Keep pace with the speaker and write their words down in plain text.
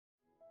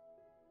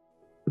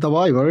The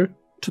Bible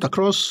to the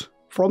cross,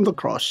 from the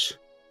cross.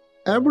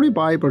 Every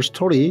Bible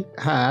story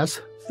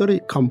has three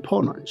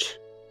components.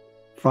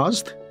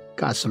 First,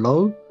 God's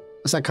law.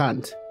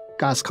 Second,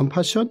 God's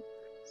compassion.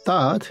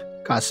 Third,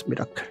 God's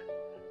miracle.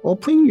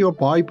 Opening your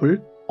Bible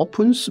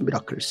opens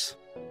miracles.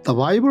 The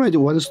Bible as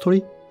one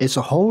story is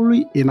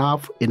wholly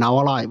enough in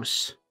our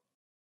lives.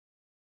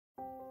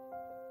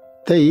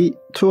 Day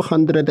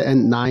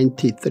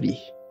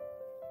 293.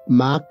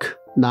 Mark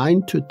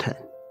 9-10.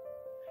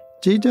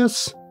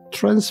 Jesus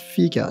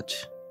transfigured.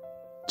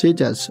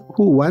 Jesus,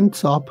 who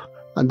went up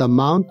on the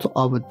Mount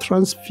of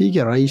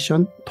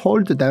Transfiguration,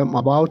 told them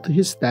about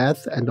his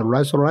death and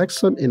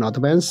resurrection in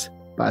advance,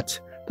 but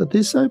the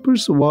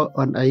disciples were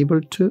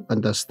unable to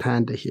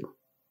understand him.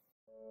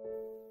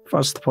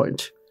 First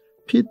point.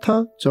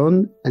 Peter,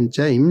 John, and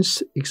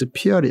James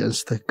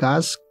experienced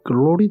God's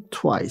glory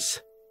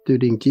twice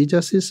during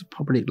Jesus'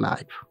 public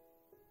life.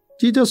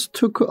 Jesus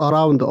took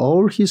around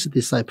all his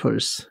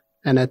disciples,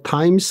 and at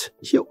times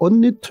he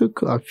only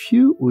took a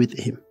few with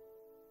him.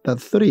 The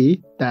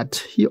three that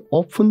he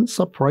often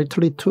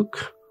separately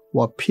took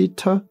were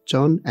Peter,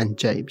 John, and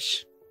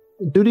James.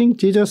 During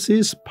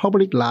Jesus'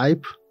 public life,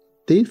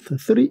 these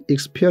three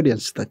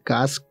experienced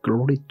God's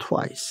glory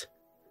twice.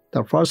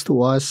 The first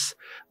was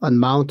on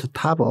Mount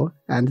Tabor,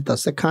 and the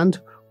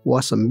second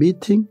was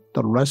meeting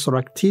the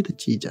resurrected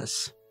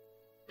Jesus.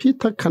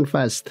 Peter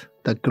confessed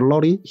the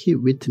glory he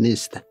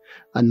witnessed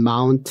on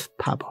Mount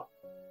Tabor.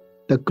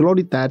 The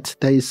glory that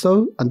they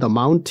saw on the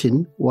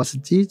mountain was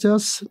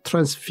Jesus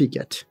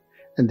transfigured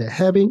and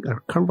having a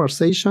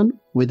conversation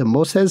with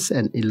Moses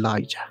and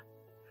Elijah.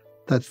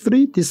 The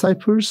three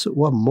disciples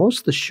were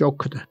most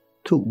shocked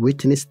to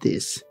witness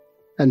this,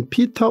 and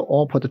Peter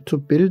offered to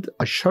build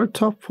a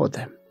shelter for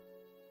them.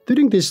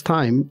 During this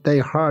time, they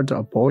heard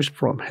a voice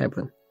from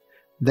heaven.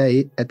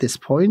 They, at this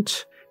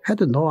point, had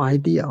no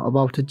idea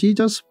about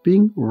Jesus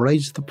being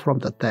raised from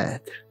the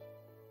dead.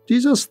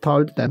 Jesus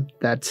told them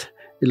that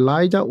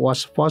Elijah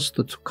was first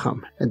to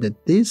come, and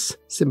that this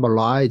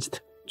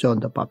symbolized John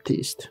the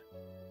Baptist.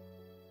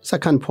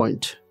 Second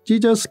point,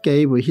 Jesus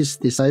gave his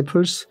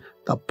disciples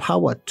the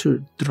power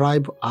to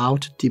drive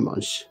out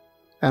demons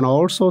and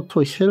also to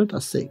heal the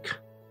sick.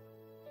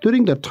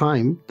 During the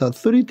time, the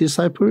three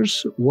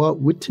disciples were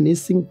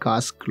witnessing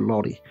God's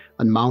glory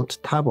on Mount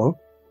Tabor.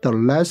 The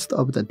rest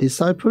of the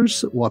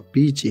disciples were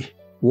busy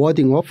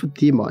warding off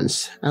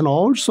demons and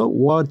also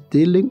were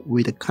dealing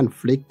with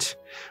conflict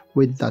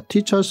with the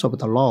teachers of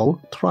the law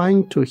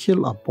trying to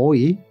heal a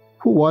boy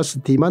who was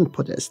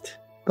demon-possessed.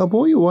 The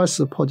boy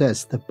was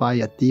possessed by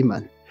a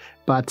demon,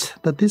 but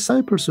the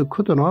disciples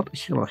could not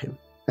heal him,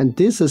 and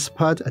this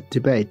spurred a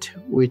debate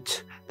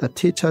with the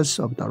teachers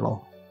of the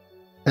law.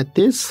 At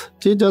this,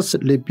 Jesus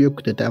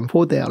rebuked them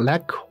for their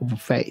lack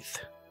of faith.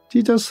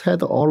 Jesus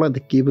had already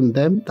given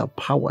them the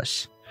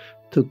powers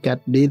to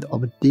get rid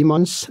of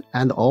demons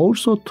and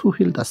also to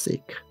heal the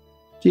sick.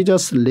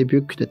 Jesus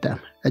rebuked them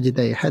as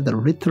they had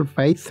little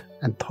faith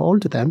and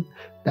told them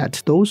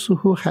that those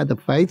who had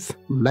faith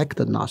lacked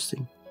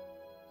nothing.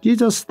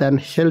 Jesus then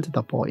healed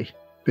the boy.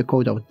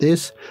 Because of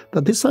this,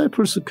 the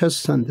disciples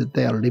questioned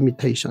their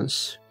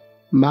limitations.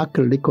 Mark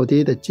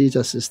recorded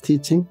Jesus'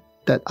 teaching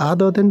that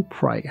other than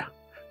prayer,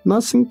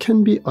 nothing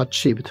can be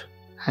achieved,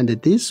 and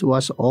this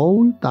was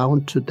all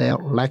down to their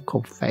lack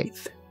of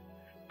faith.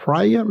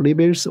 Prayer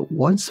reveals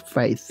one's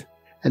faith,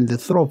 and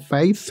through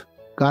faith,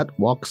 God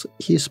works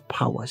his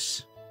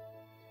powers.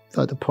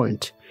 Third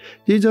point,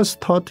 Jesus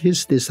taught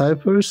his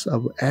disciples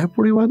of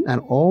everyone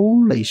and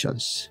all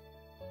nations.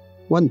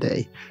 One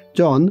day,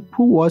 John,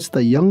 who was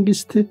the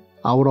youngest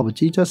out of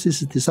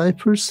Jesus'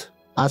 disciples,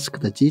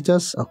 asked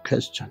Jesus a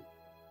question.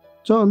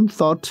 John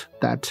thought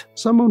that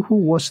someone who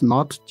was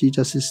not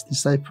Jesus'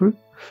 disciple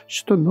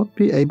should not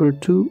be able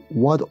to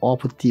ward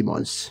off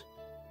demons.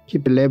 He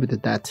believed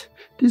that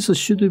this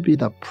should be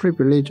the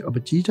privilege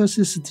of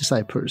Jesus'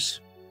 disciples.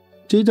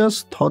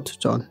 Jesus taught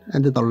John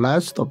and the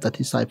rest of the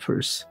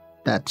disciples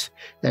that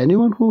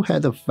anyone who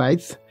had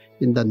faith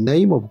in the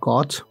name of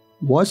God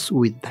was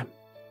with them.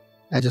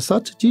 As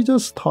such,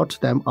 Jesus taught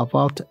them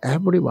about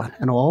everyone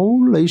and all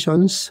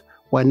nations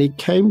when it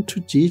came to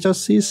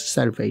Jesus'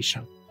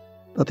 salvation.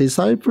 The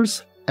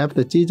disciples,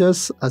 after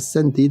Jesus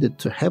ascended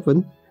to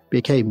heaven,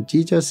 became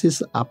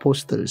Jesus'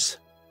 apostles,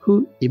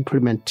 who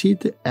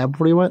implemented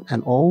everyone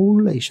and all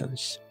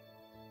nations.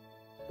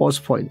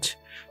 Fourth point,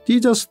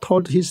 Jesus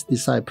told his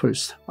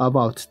disciples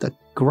about the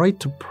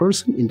great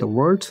person in the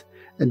world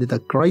and the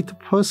great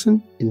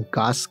person in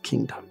God's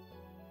kingdom.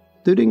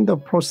 During the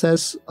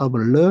process of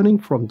learning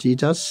from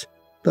Jesus,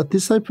 the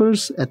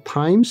disciples at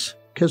times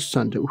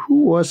questioned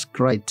who was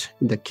great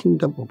in the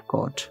kingdom of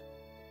God.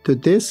 To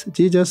this,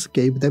 Jesus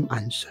gave them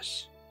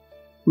answers.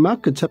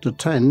 Mark chapter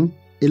 10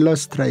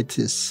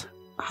 illustrates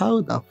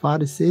how the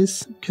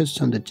Pharisees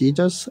questioned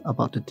Jesus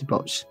about the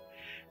divorce,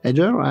 as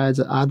well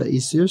as other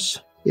issues,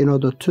 in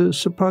order to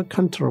spur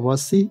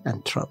controversy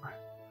and trouble.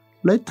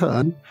 Later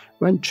on,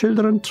 when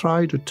children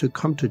tried to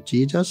come to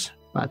Jesus,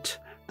 but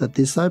the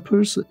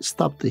disciples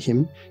stopped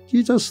him,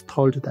 Jesus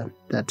told them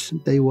that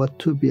they were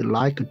to be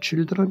like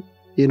children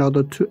in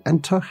order to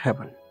enter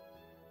heaven.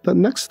 The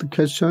next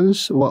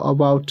questions were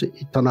about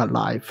eternal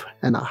life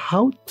and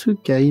how to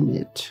gain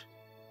it.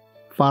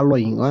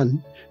 Following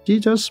on,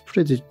 Jesus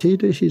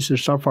predicted his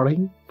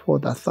suffering for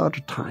the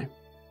third time.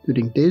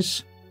 During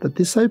this, the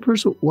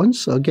disciples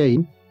once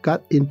again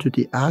got into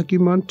the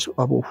argument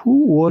of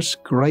who was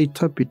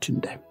greater between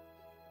them.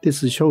 This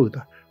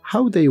showed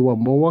how they were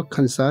more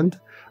concerned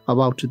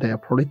about their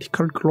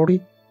political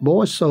glory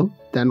more so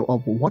than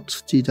of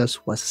what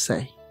Jesus was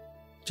saying.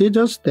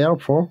 Jesus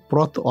therefore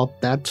brought up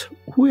that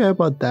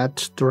whoever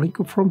that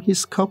drank from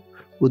his cup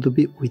would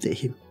be with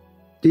him.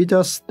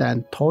 Jesus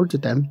then told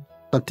them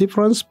the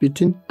difference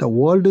between the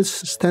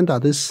world's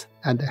standards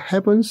and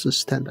heaven's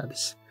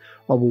standards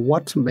of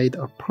what made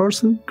a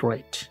person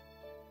great.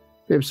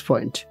 Fifth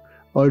point,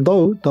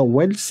 although the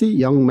wealthy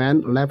young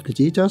man left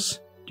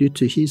Jesus due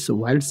to his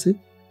wealth,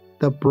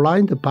 the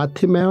blind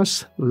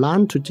Bartimaeus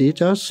ran to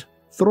Jesus,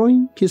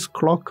 throwing his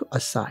cloak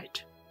aside.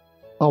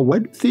 A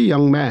wealthy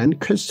young man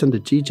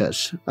questioned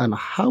Jesus on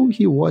how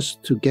he was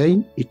to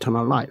gain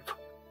eternal life.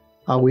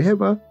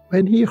 However,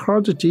 when he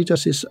heard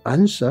Jesus'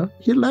 answer,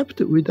 he left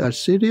with a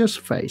serious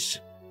face,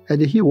 and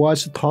he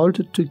was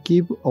told to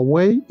give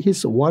away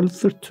his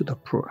wealth to the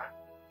poor.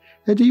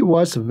 As he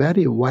was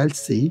very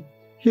wealthy,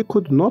 he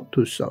could not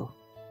do so.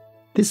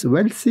 This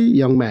wealthy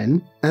young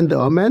man and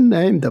a man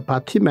named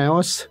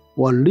Bartimaeus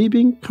were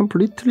living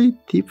completely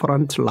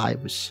different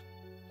lives.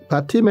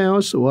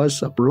 Bartimaeus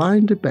was a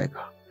blind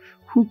beggar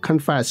who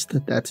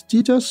confessed that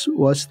Jesus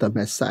was the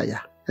Messiah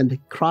and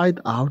cried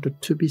out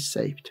to be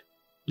saved.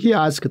 He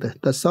asked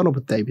the Son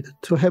of David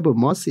to have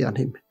mercy on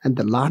him and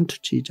ran to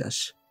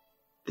Jesus.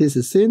 This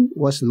scene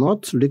was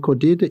not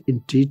recorded in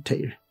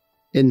detail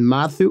in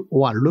Matthew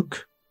or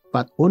Luke,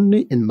 but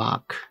only in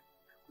Mark.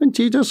 When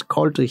Jesus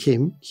called to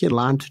him, he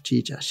ran to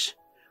Jesus.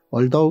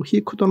 Although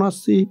he could not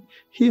see,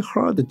 he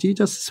heard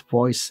Jesus'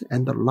 voice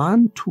and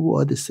ran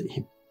towards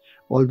him.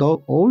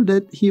 Although all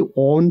that he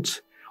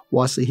owned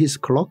was his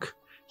cloak,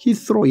 he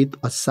threw it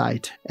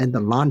aside and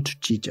ran to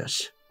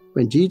Jesus.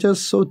 When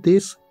Jesus saw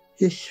this,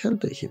 he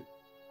held him.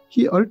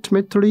 He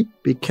ultimately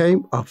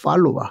became a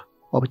follower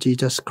of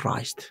Jesus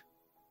Christ.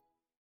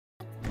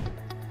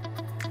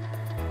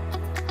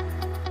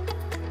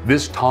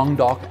 This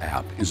Tongdok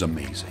app is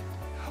amazing.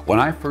 When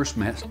I first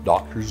met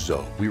Dr.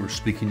 Byoungho, we were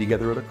speaking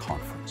together at a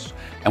conference.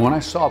 And when I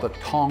saw the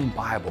Tong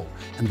Bible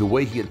and the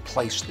way he had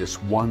placed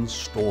this one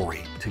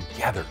story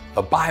together,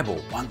 the Bible,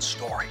 one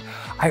story,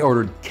 I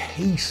ordered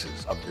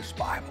cases of this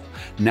Bible.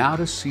 Now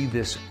to see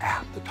this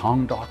app, the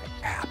Tongdok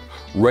app,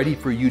 ready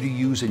for you to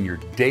use in your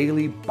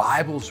daily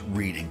Bible's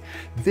reading.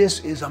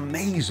 This is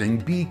amazing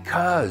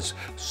because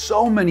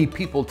so many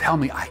people tell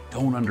me I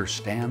don't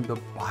understand the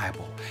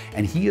Bible,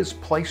 and he has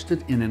placed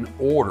it in an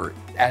order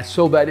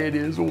so that it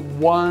is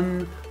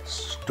one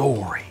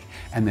story,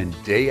 and then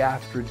day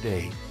after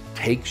day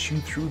takes you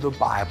through the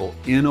Bible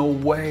in a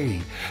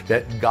way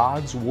that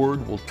God's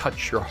Word will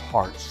touch your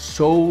heart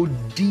so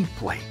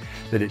deeply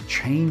that it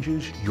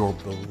changes your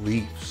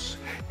beliefs.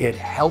 It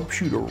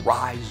helps you to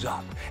rise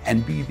up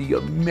and be the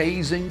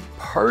amazing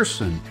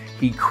person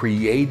He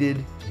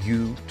created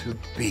you to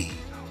be.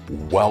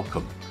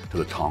 Welcome to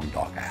the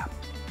Tongdok app.